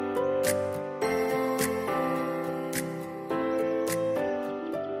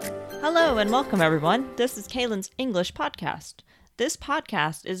Hello and welcome everyone. This is Kaylin's English podcast. This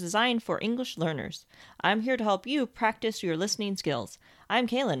podcast is designed for English learners. I'm here to help you practice your listening skills. I'm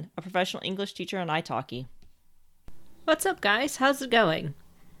Kaylin, a professional English teacher on italki. What's up guys? How's it going?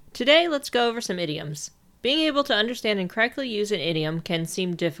 Today let's go over some idioms. Being able to understand and correctly use an idiom can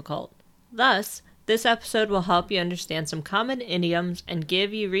seem difficult. Thus, this episode will help you understand some common idioms and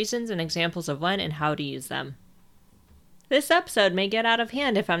give you reasons and examples of when and how to use them. This episode may get out of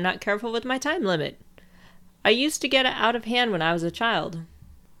hand if I'm not careful with my time limit. I used to get it out of hand when I was a child.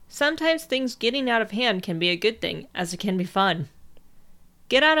 Sometimes things getting out of hand can be a good thing, as it can be fun.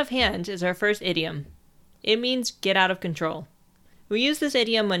 Get out of hand is our first idiom. It means get out of control. We use this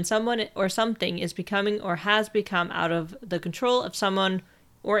idiom when someone or something is becoming or has become out of the control of someone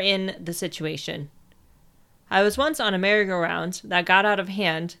or in the situation. I was once on a merry-go-round that got out of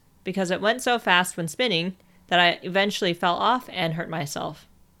hand because it went so fast when spinning that I eventually fell off and hurt myself.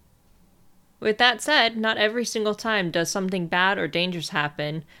 With that said, not every single time does something bad or dangerous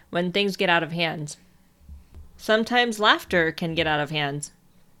happen when things get out of hand. Sometimes laughter can get out of hand.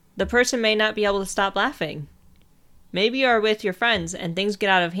 The person may not be able to stop laughing. Maybe you are with your friends and things get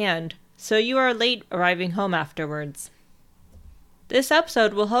out of hand, so you are late arriving home afterwards. This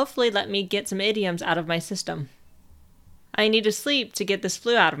episode will hopefully let me get some idioms out of my system. I need to sleep to get this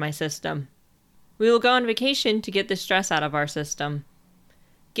flu out of my system. We will go on vacation to get the stress out of our system.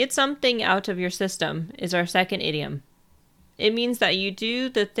 Get something out of your system is our second idiom. It means that you do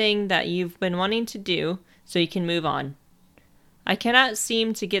the thing that you've been wanting to do so you can move on. I cannot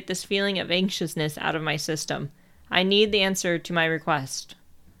seem to get this feeling of anxiousness out of my system. I need the answer to my request.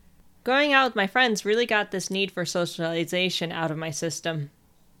 Going out with my friends really got this need for socialization out of my system.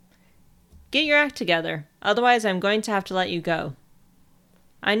 Get your act together, otherwise I'm going to have to let you go.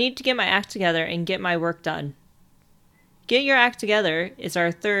 I need to get my act together and get my work done. Get your act together is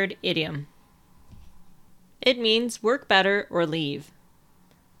our third idiom. It means work better or leave.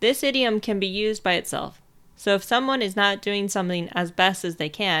 This idiom can be used by itself. So if someone is not doing something as best as they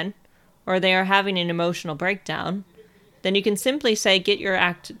can, or they are having an emotional breakdown, then you can simply say get your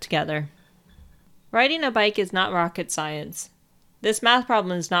act together. Riding a bike is not rocket science. This math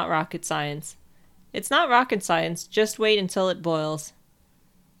problem is not rocket science. It's not rocket science, just wait until it boils.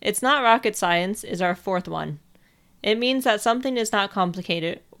 It's not rocket science is our fourth one. It means that something is not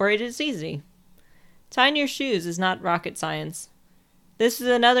complicated, or it is easy. Tying your shoes is not rocket science. This is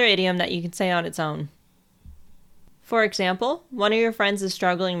another idiom that you can say on its own. For example, one of your friends is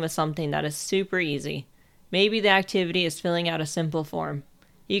struggling with something that is super easy. Maybe the activity is filling out a simple form.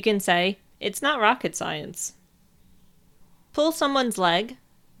 You can say, it's not rocket science. Pull someone's leg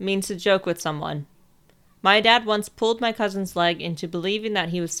means to joke with someone. My dad once pulled my cousin's leg into believing that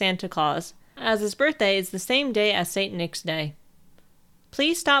he was Santa Claus, as his birthday is the same day as St. Nick's Day.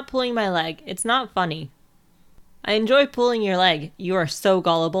 Please stop pulling my leg, it's not funny. I enjoy pulling your leg, you are so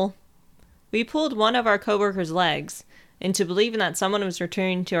gullible. We pulled one of our coworkers' legs into believing that someone was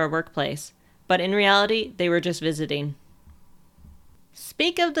returning to our workplace, but in reality, they were just visiting.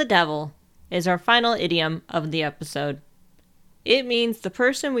 Speak of the devil is our final idiom of the episode. It means the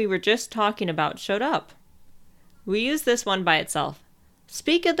person we were just talking about showed up. We use this one by itself.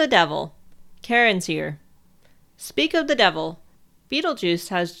 Speak of the devil. Karen's here. Speak of the devil. Beetlejuice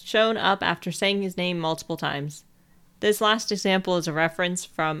has shown up after saying his name multiple times. This last example is a reference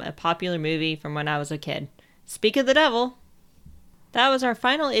from a popular movie from when I was a kid. Speak of the devil. That was our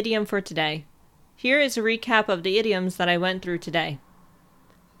final idiom for today. Here is a recap of the idioms that I went through today.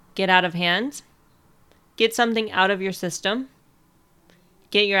 Get out of hand. Get something out of your system.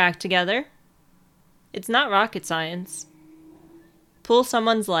 Get your act together. It's not rocket science. Pull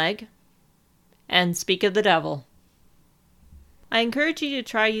someone's leg. And speak of the devil. I encourage you to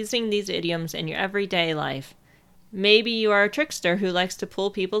try using these idioms in your everyday life. Maybe you are a trickster who likes to pull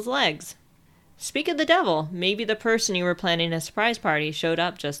people's legs. Speak of the devil. Maybe the person you were planning a surprise party showed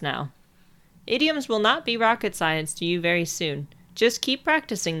up just now. Idioms will not be rocket science to you very soon. Just keep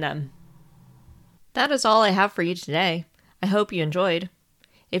practicing them. That is all I have for you today. I hope you enjoyed.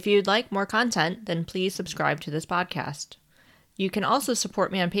 If you'd like more content, then please subscribe to this podcast. You can also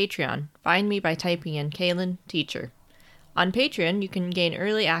support me on Patreon. Find me by typing in Kaylin Teacher. On Patreon, you can gain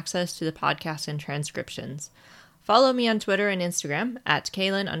early access to the podcast and transcriptions. Follow me on Twitter and Instagram at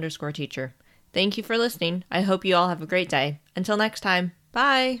Kaylin_teacher. Thank you for listening. I hope you all have a great day. Until next time,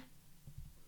 bye!